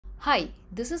Hi,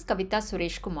 this is Kavita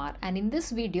Suresh Kumar, and in this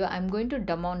video I'm going to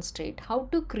demonstrate how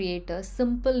to create a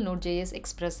simple Node.js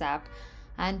Express app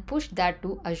and push that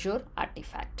to Azure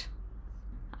Artifact.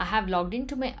 I have logged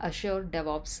into my Azure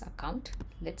DevOps account.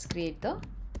 Let's create the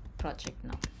project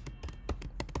now.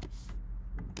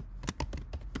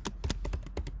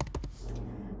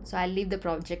 So I'll leave the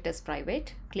project as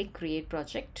private. Click Create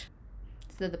Project.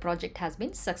 So the project has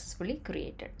been successfully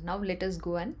created. Now let us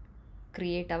go and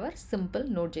create our simple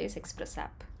Node.js Express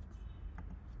app.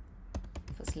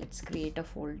 First, let's create a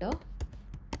folder.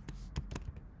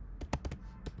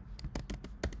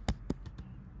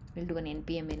 We'll do an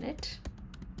npm init.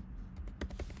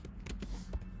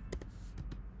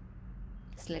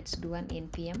 So let's do an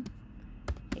npm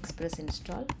express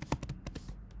install.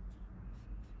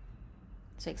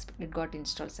 So it got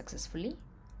installed successfully.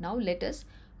 Now let us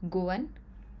go and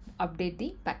update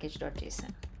the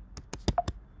package.json.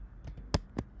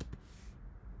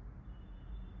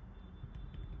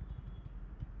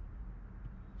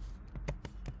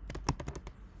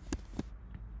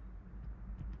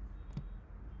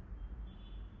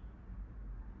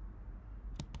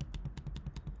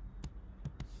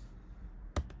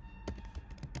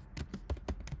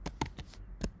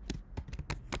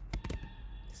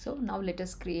 So now let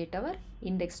us create our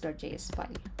index.js file.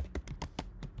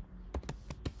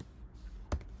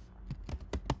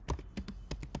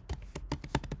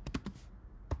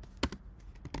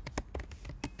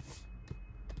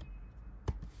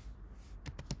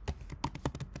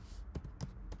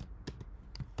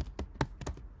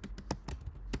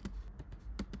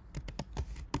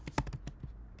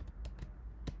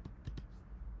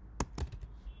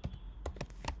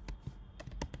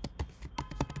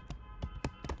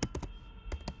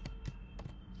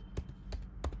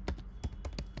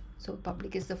 So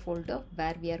public is the folder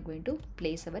where we are going to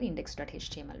place our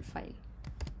index.html file.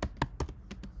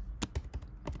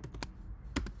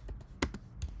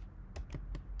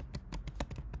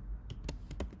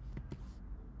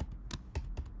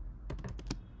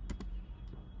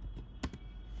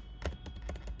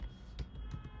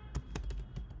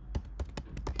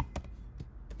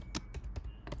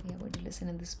 We are going to listen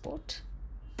in this port.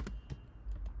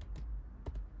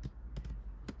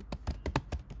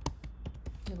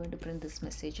 We're going to print this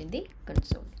message in the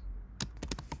console.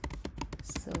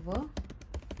 Server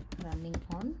running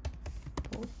on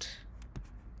port .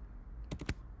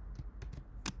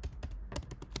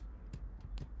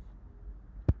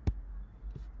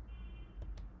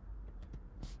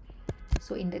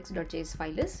 So index.js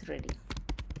file is ready.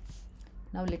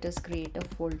 Now let us create a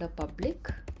folder public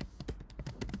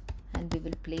and we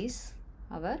will place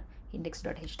our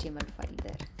index.html file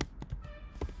there.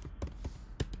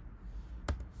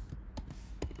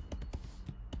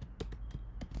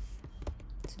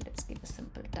 Give a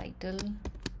simple title,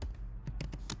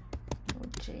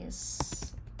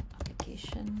 Node.js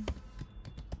application.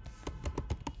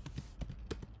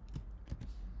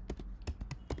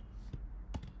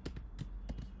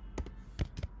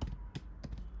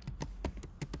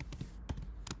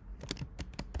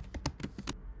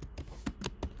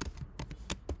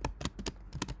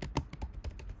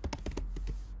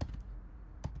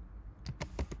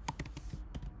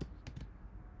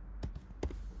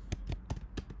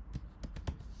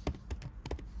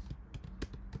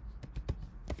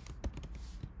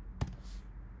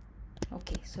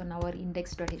 Okay, so now our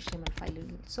index.html file is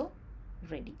also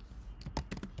ready.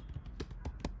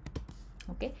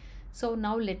 Okay, so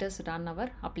now let us run our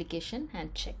application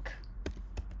and check.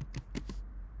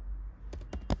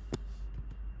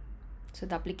 So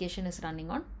the application is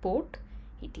running on port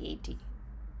 8080.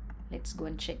 Let's go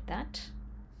and check that.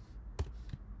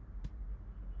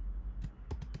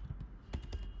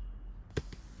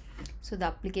 So the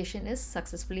application is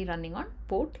successfully running on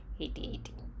port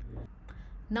 8080.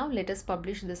 Now let us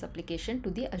publish this application to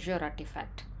the Azure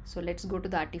Artifact. So let's go to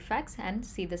the artifacts and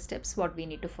see the steps what we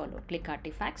need to follow. Click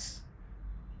Artifacts.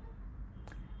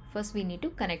 First we need to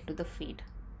connect to the feed.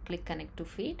 Click Connect to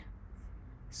Feed.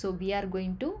 So we are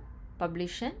going to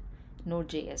publish an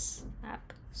Node.js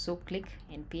app. So click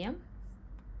npm.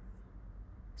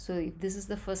 So if this is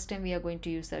the first time we are going to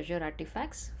use Azure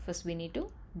Artifacts, first we need to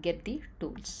get the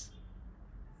tools.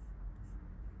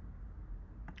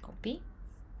 Copy.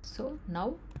 So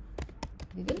now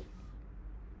we will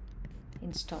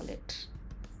install it.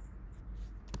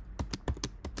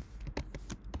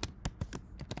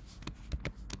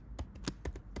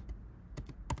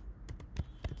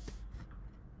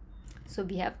 So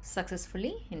we have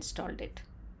successfully installed it.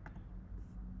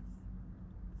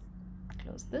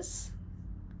 Close this.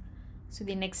 So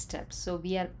the next step, so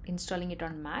we are installing it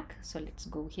on Mac. So let's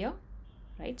go here,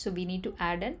 right? So we need to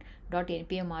add an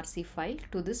 .npm-rc file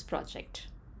to this project.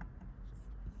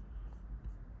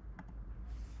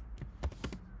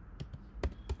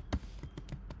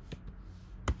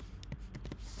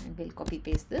 And we'll copy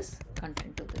paste this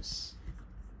content to this.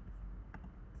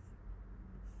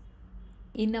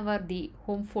 In the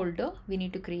home folder, we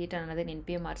need to create another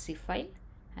npm-rc file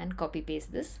and copy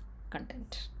paste this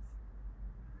content.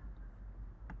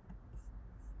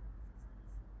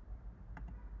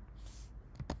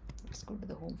 Let's go to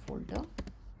the home folder.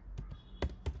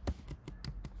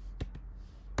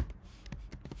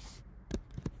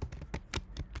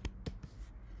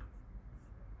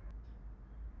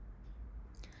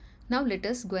 Now let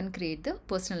us go and create the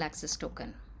personal access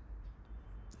token.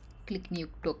 Click new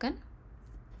token.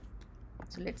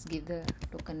 So let's give the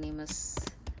token name as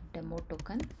demo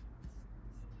token,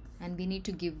 and we need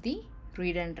to give the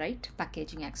read and write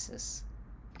packaging access.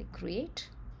 Click create.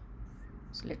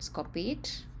 So let's copy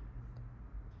it,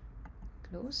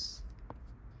 close.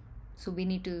 So we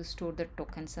need to store the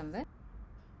token somewhere.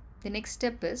 The next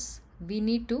step is we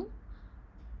need to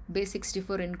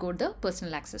base64 encode the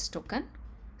personal access token.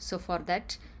 So for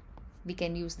that we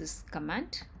can use this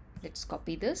command. Let's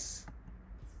copy this.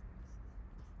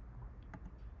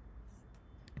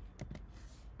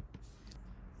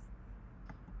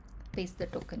 Paste the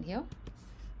token here.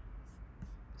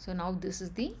 So now this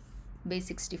is the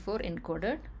base64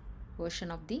 encoded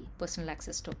version of the personal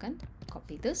access token.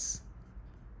 Copy this.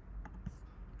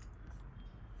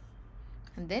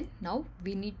 And then now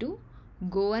we need to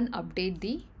go and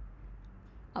update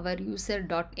our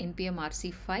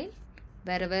user.npm-rc file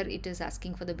wherever it is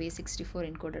asking for the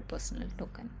base64 encoded personal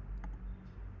token.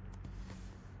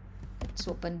 Let's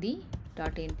open the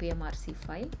 .npm-rc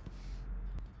file.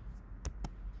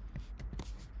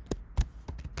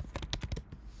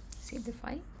 Save the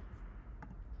file.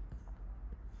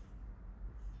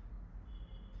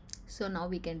 So now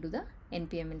we can do the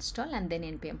npm install and then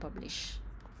npm publish.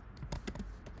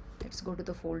 Let's go to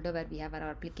the folder where we have our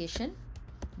application.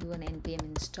 Do an npm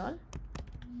install.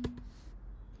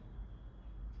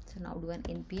 So now do an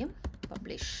npm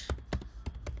publish.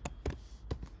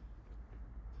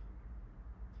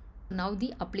 Now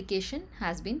the application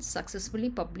has been successfully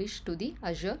published to the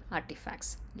Azure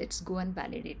Artifacts. Let's go and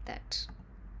validate that.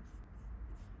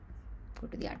 Go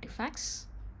to the artifacts.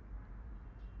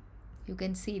 You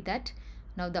can see that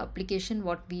now the application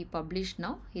what we published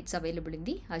now, it's available in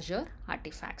the Azure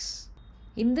Artifacts.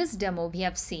 In this demo, we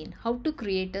have seen how to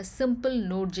create a simple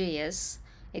Node.js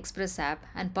Express app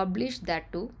and publish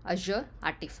that to Azure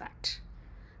Artifact.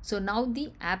 So now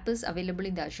the app is available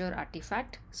in the Azure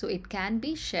Artifact, so it can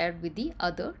be shared with the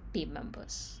other team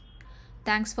members.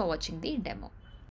 Thanks for watching the demo.